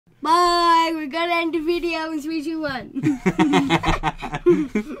Bye. We're gonna end the video in 3, 2, 1.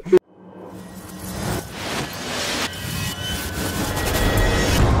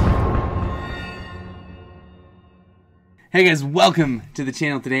 Hey guys, welcome to the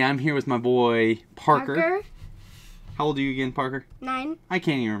channel today. I'm here with my boy, Parker. How old are you again, Parker? 9. I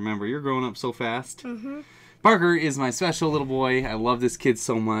can't even remember. You're growing up so fast. Parker is my special little boy. I love this kid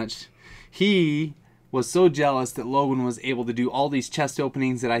so much. He was so jealous that Logan was able to do all these chest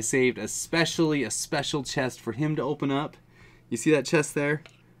openings that I saved, especially a special chest for him to open up. You see that chest there?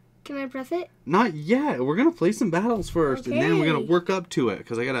 Can I press it? Not yet. We're going to play some battles first, and then we're going to work up to it,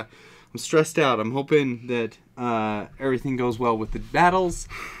 because I'm stressed out. I'm hoping that everything goes well with the battles.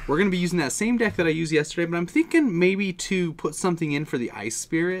 We're going to be using that same deck that I used yesterday, but I'm thinking maybe to put something in for the Ice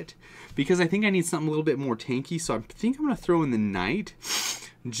Spirit, because I think I need something a little bit more tanky, so I think I'm going to throw in the Knight,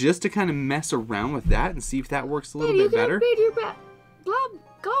 just to kind of mess around with that and see if that works a little bit better. You can upgrade your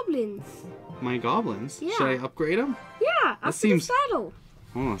goblins. My goblins? Yeah. Should I upgrade them? Yeah, That seems... the saddle.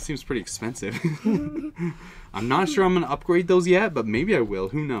 Oh, that seems pretty expensive. I'm not sure I'm going to upgrade those yet, but maybe I will.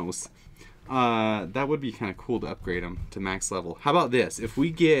 Who knows? That would be kind of cool to upgrade them to max level. How about this? If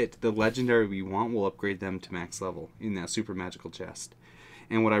we get the legendary we want, we'll upgrade them to max level in that super magical chest.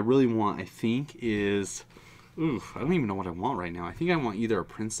 And what I really want, I think, is... Oof, I don't even know what I want right now. I think I want either a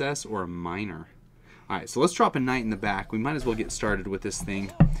princess or a miner. Alright, so let's drop a knight in the back. We might as well get started with this thing.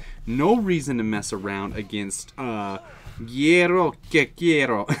 No reason to mess around against... Guerrero.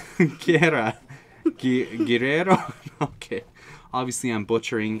 Okay. Obviously, I'm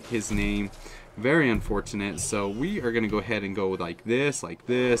butchering his name. Very unfortunate. So we are going to go ahead and go with like this, like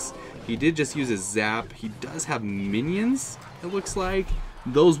this. He did just use his zap. He does have minions, it looks like.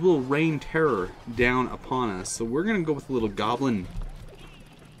 Those will rain terror down upon us. So we're going to go with a little goblin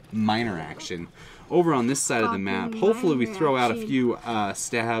miner action over on this side of the map. Hopefully we throw out a few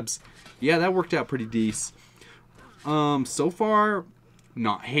stabs. Yeah, that worked out pretty decent. So far,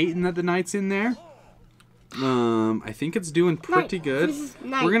 not hating that the knight's in there. I think it's doing pretty good.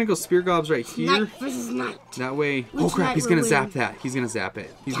 We're gonna go spear gobs right here. That way. Oh crap! He's gonna zap that. He's gonna zap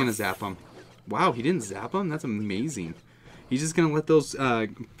it. He's gonna zap him. Wow, he didn't zap him. That's amazing. He's just gonna let those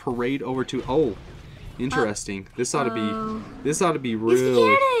parade over to. Oh, interesting. This ought to be. This ought to be really. Use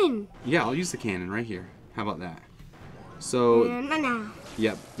the cannon. Yeah, I'll use the cannon right here. How about that? So.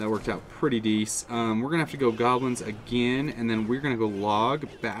 Yep, that worked out pretty decent. We're going to have to go goblins again, and then we're going to go log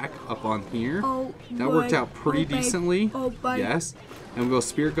back up on here. That worked out pretty decently. Yes. And we'll go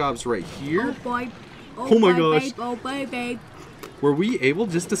spear gobs right here. Oh my gosh. Were we able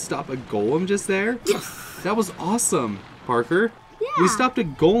just to stop a golem just there? Yes. That was awesome, Parker. Yeah. We stopped a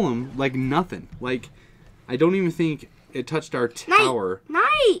golem like nothing. Like, I don't even think it touched our tower.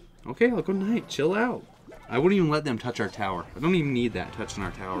 Knight. Okay, I'll go knight. Chill out. I wouldn't even let them touch our tower. I don't even need that touching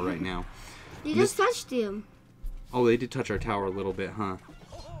our tower right now. You just touched him. Oh, they did touch our tower a little bit, huh?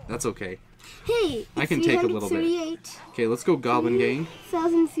 That's okay. Hey, I can take a little bit. Okay, let's go goblin gang.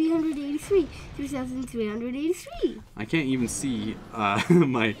 3,383. 3,383. I can't even see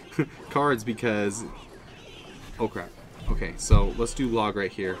my cards because... Oh, crap. Okay, so let's do log right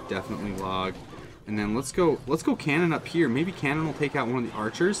here. Definitely log. And then let's go cannon up here. Maybe cannon will take out one of the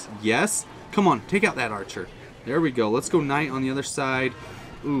archers. Yes. Come on, take out that archer. There we go. Let's go knight on the other side.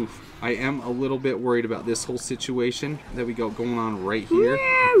 Oof. I am a little bit worried about this whole situation that we got going on right here.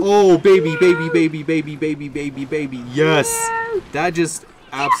 Oh, baby, baby, baby, baby, baby, baby, baby. Yes. That just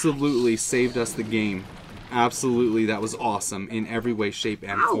absolutely saved us the game. Absolutely, that was awesome in every way, shape,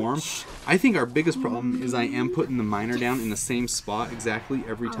 and form. I think our biggest problem is I am putting the miner down in the same spot exactly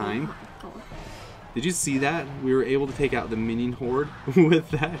every time. Did you see that? We were able to take out the minion horde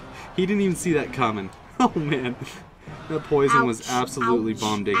with that. He didn't even see that coming. Oh man, that poison was absolutely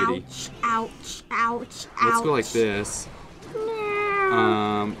bomb diggity. Ouch, ouch, ouch. Let's go like this.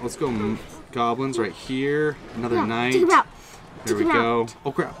 Let's go goblins right here. Another knight. There we go.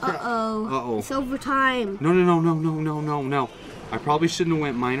 Oh crap, crap. Uh-oh. It's overtime. No. I probably shouldn't have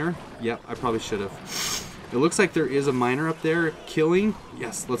went miner. Yep, I probably should have. It looks like there is a miner up there killing.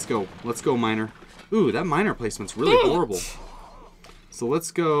 Yes, let's go. Let's go miner. Ooh, that miner placement's really horrible. So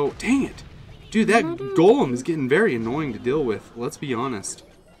let's go. Dang it. Dude, that golem is getting very annoying to deal with. Let's be honest.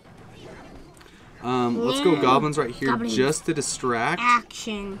 Let's go goblins right here just to distract.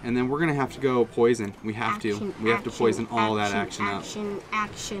 Action. And then we're going to have to go poison. We have to. We have to poison all that action up.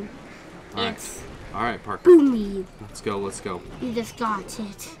 Action. All right, Parker. Boomy. Let's go. Let's go. You just got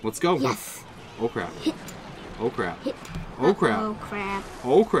it. Let's go. Yes. Oh, crap. Hit. Oh, crap. Hit. Oh, crap. Oh, crap.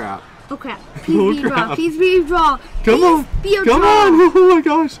 Oh, crap. Oh crap. Please be raw. Please be raw. Come on. Come on. Oh my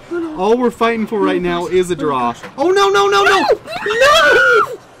gosh. All we're fighting for right now is a draw. Oh no.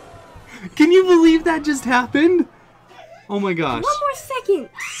 believe that just happened? Oh my gosh. 1 more second.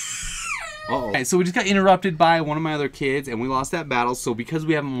 Uh-oh. Okay, so we just got interrupted by one of my other kids, and we lost that battle. So because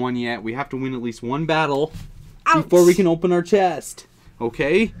we haven't won yet, we have to win at least 1 battle before we can open our chest.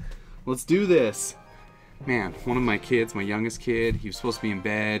 Okay? Let's do this. Man, one of my kids, my youngest kid, he was supposed to be in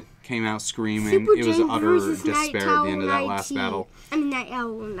bed, came out screaming. Super it was James utter versus despair at the end of that last battle. I mean, Night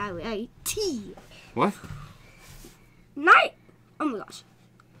Owl, Night T. What? Night. Oh my gosh.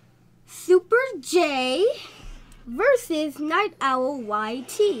 Super J versus Night Owl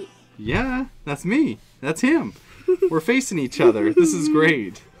YT. Yeah, that's me. That's him. We're facing each other. This is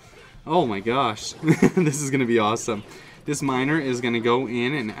great. Oh my gosh. This is going to be awesome. This miner is going to go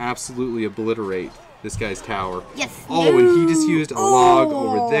in and absolutely obliterate this guy's tower. Yes. Oh, and he just used a log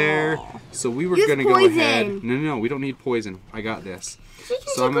over there. So we were going to go ahead. No, we don't need poison. I got this.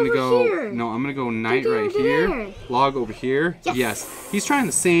 So I'm going to go, I'm going to go knight right here. Log over here. Yes. He's trying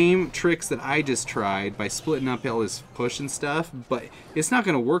the same tricks that I just tried by splitting up all his push and stuff, but it's not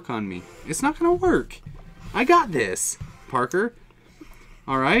going to work on me. It's not going to work. I got this, Parker.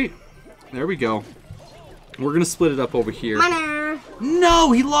 All right. There we go. We're going to split it up over here. Miner.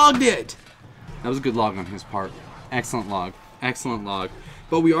 No, he logged it. That was a good log on his part. Excellent log. Excellent log.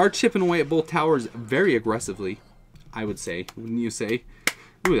 But we are chipping away at both towers very aggressively, I would say. Wouldn't you say?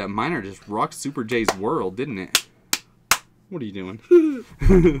 Ooh, that miner just rocked Super J's world, didn't it? What are you doing?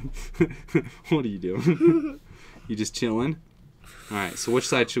 What are you doing? You just chilling? Alright, so which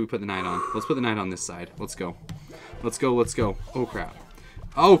side should we put the knight on? Let's put the knight on this side. Let's go. Let's go, let's go. Oh, crap.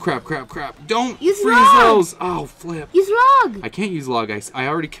 Oh, crap, crap, crap. Don't use freeze log. those. Oh, flip. Use log. I can't use log, guys. I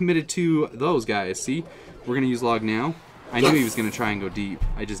already committed to those guys. See? We're going to use log now. I knew he was going to try and go deep.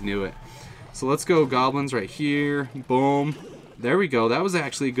 I just knew it. So let's go goblins right here. Boom. There we go. That was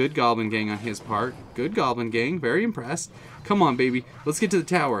actually a good goblin gang on his part. Good goblin gang. Very impressed. Come on, baby. Let's get to the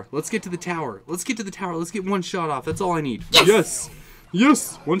tower. Let's get to the tower. Let's get to the tower. Let's get 1 shot off. That's all I need. Yes.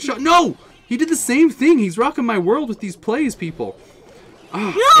 Yes. 1 shot. No! He did the same thing. He's rocking my world with these plays, people.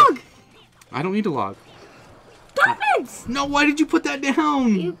 Log! I don't need a log. Diamonds! No, why did you put that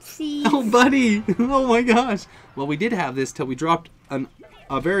down? Oopsies. Oh, buddy. Oh, my gosh. Well, we did have this till we dropped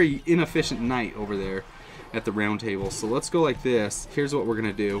a very inefficient knight over there at the round table. So let's go like this. Here's what we're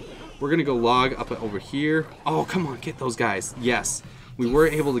going to do. We're going to go log up over here. Oh, come on. Get those guys. Yes. We were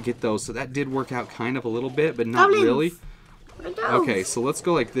able to get those. So that did work out kind of a little bit, but not really. Okay, so let's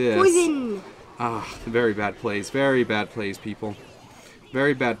go like this. Poison. Ah, very bad plays. Very bad plays, people.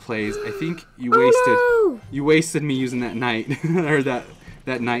 Very bad plays. I think you wasted you wasted me using that knight or that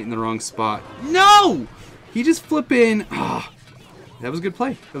knight in the wrong spot. No! He just flipping. Ah, that was a good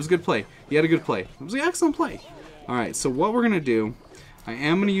play. That was a good play. He had a good play. It was an excellent play. All right, so what we're gonna do? I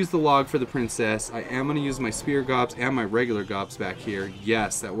am gonna use the log for the princess. I am gonna use my spear gobs and my regular gobs back here.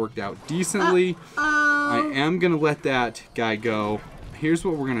 Yes, that worked out decently. I am gonna let that guy go. Here's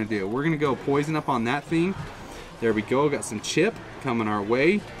what we're gonna do. We're gonna go poison up on that thing. There we go. Got some chip coming our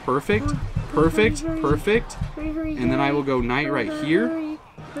way. Perfect. Perfect. Perfect. And then I will go knight right here.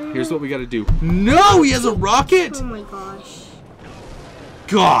 Here's what we got to do. No, he has a rocket. Oh my gosh.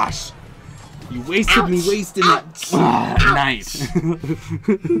 Gosh. You wasted me wasting that knight.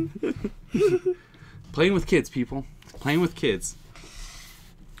 Playing with kids, people. Playing with kids.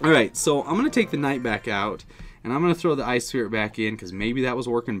 All right, so I'm going to take the knight back out, and I'm going to throw the ice spirit back in because maybe that was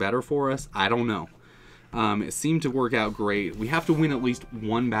working better for us. I don't know. It seemed to work out great. We have to win at least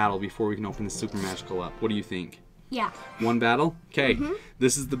 1 battle before we can open the super magical up. What do you think? Yeah. 1 battle? Okay.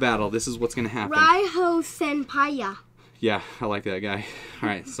 This is the battle. This is what's going to happen. Raiho Senpaya. Yeah, I like that guy. All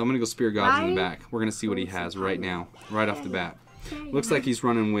right, so I'm going to go spear gods in the back. We're going to see what he has right now, right off the bat. Looks like he's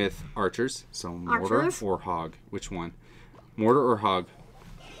running with archers. So mortar or hog. Which one? Mortar or hog?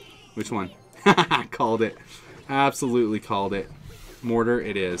 Which one? Called it. Absolutely called it. Mortar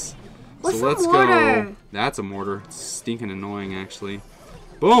it is. What's so let's go. That's a mortar. It's stinking annoying, actually.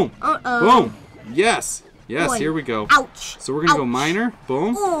 Boom. Boom. Yes. Yes, Boy. Here we go. Ouch. So we're going to go miner.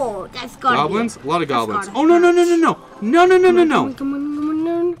 Boom. Oh, that's goblins. A lot of goblins. Oh, no, no, no, no, no. No, no, no, no, no. Come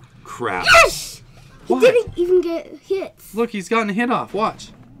on. Crap. Yes! He What? didn't even get hits. Look, he's gotten a hit off.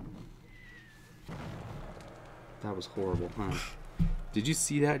 Watch. That was horrible, huh? Did you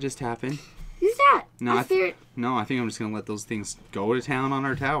see that just happen? Who's that? No, I think I'm just going to let those things go to town on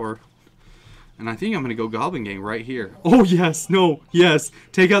our tower. And I think I'm going to go Goblin Gang right here. Oh, yes. No. Yes.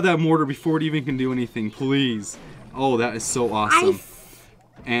 Take out that mortar before it even can do anything, please. Oh, that is so awesome.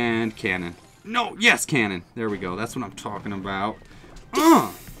 And cannon. No. Yes, cannon. There we go. That's what I'm talking about.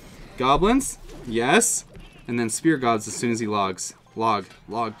 Goblins. Yes. And then spear gods as soon as he logs. Log.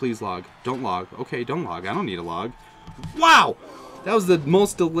 Log. Please log. Don't log. Okay, don't log. I don't need a log. Wow. That was the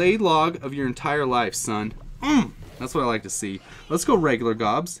most delayed log of your entire life, son. That's what I like to see. Let's go regular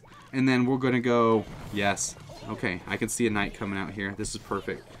gobs. And then we're going to go... Yes. Okay, I can see a knight coming out here. This is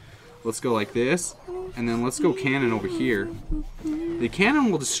perfect. Let's go like this. And then let's go cannon over here. The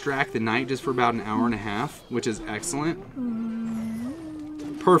cannon will distract the knight just for about an hour and a half, which is excellent.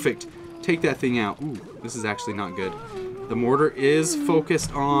 Perfect. Take that thing out. Ooh, this is actually not good. The mortar is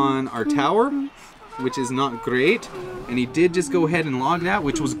focused on our tower, which is not great. And he did just go ahead and log that,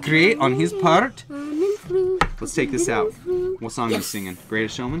 which was great on his part. Let's take this out. What song are you singing?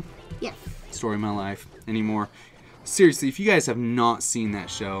 Greatest Showman? Yes. Story of my life. Anymore. Seriously, if you guys have not seen that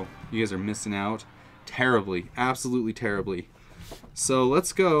show, you guys are missing out terribly. Absolutely terribly. So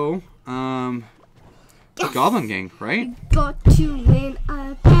let's go. The Goblin Gang, right? Got to win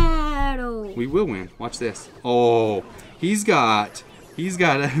a battle. We will win. Watch this. Oh, he's got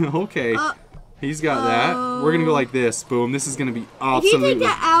okay. He's got that. We're gonna go like this. Boom. This is gonna be absolutely. If you take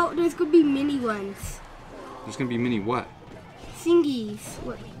that out, there's gonna be mini ones. There's gonna be mini what? Thingies.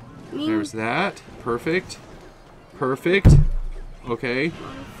 What? There's that. Perfect. Perfect. Okay.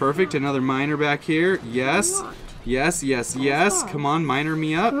 Perfect. Another miner back here. Yes. Yes. Yes. Yes. Come on, miner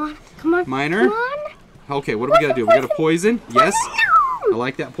me up. Come on. Come on. Miner. Come on. Okay. What do we gotta do? We gotta poison. Yes. I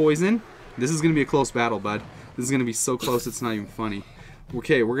like that poison. This is gonna be a close battle, bud. This is gonna be so close it's not even funny.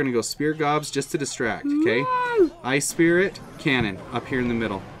 Okay, we're gonna go spear gobs just to distract. Okay. Ice spirit cannon up here in the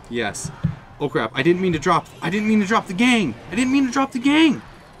middle. Yes. Oh crap! I didn't mean to drop. I didn't mean to drop the gang. I didn't mean to drop the gang.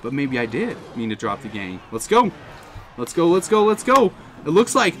 But maybe I did mean to drop the gang. Let's go. Let's go. Let's go. Let's go. It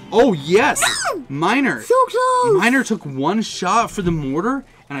looks like. Oh yes. Miner. So close. Miner took one shot for the mortar,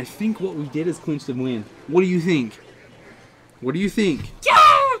 and I think what we did is clinch the win. What do you think? What do you think? Yeah.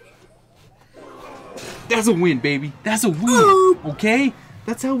 That's a win, baby. That's a win. Okay?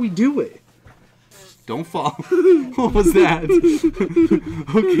 That's how we do it. Don't fall. What was that?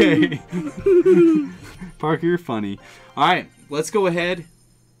 Okay. Parker, you're funny. All right, let's go ahead.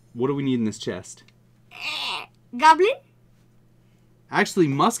 What do we need in this chest? Goblin? Actually,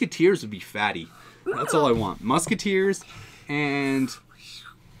 musketeers would be fatty. That's all I want. Musketeers and...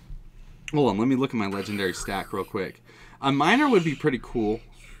 Hold on, let me look at my legendary stack real quick. A miner would be pretty cool.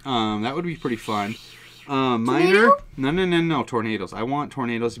 That would be pretty fun. Miner? No, tornadoes. I want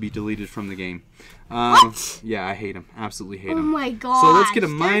tornadoes to be deleted from the game. What? Yeah, I hate them. Absolutely hate Oh them. my god. So let's get a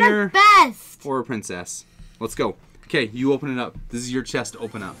miner Best. or a princess. Let's go. Okay, you open it up. This is your chest to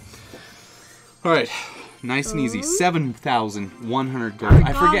open up. All right, nice and easy. 7,100 gold.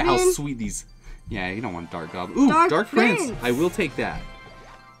 I forget how sweet these. Yeah, you don't want dark goblin. Ooh, dark prince. I will take that.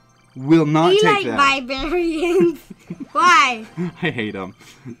 Will not take that. Barbarians. Why? I hate them.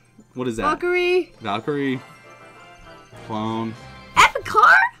 What is that? Valkyrie. Valkyrie. Clone. Epic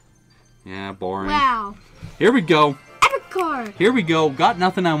card? Yeah, boring. Wow. Here we go. Epic card. Here we go. Got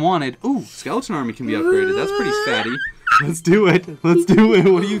nothing I wanted. Ooh, skeleton army can be upgraded. That's pretty fatty. Let's do it. Let's do it.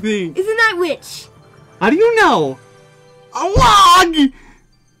 What do you think? It's a night witch. How do you know? A log!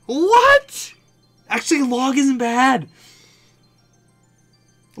 What? Actually, a log isn't bad.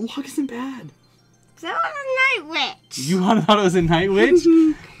 A log isn't bad. So it was a night witch. You thought it was a night witch?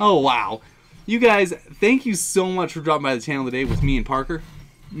 Oh, wow. You guys, thank you so much for dropping by the channel today with me and Parker.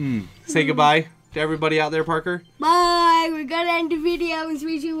 Say goodbye to everybody out there, Parker. Bye. We're going to end the video in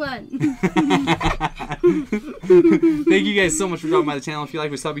 3, 2, 1. Thank you guys so much for dropping by the channel. If you like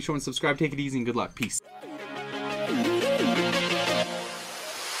what I saw, be sure and subscribe. Take it easy and good luck. Peace.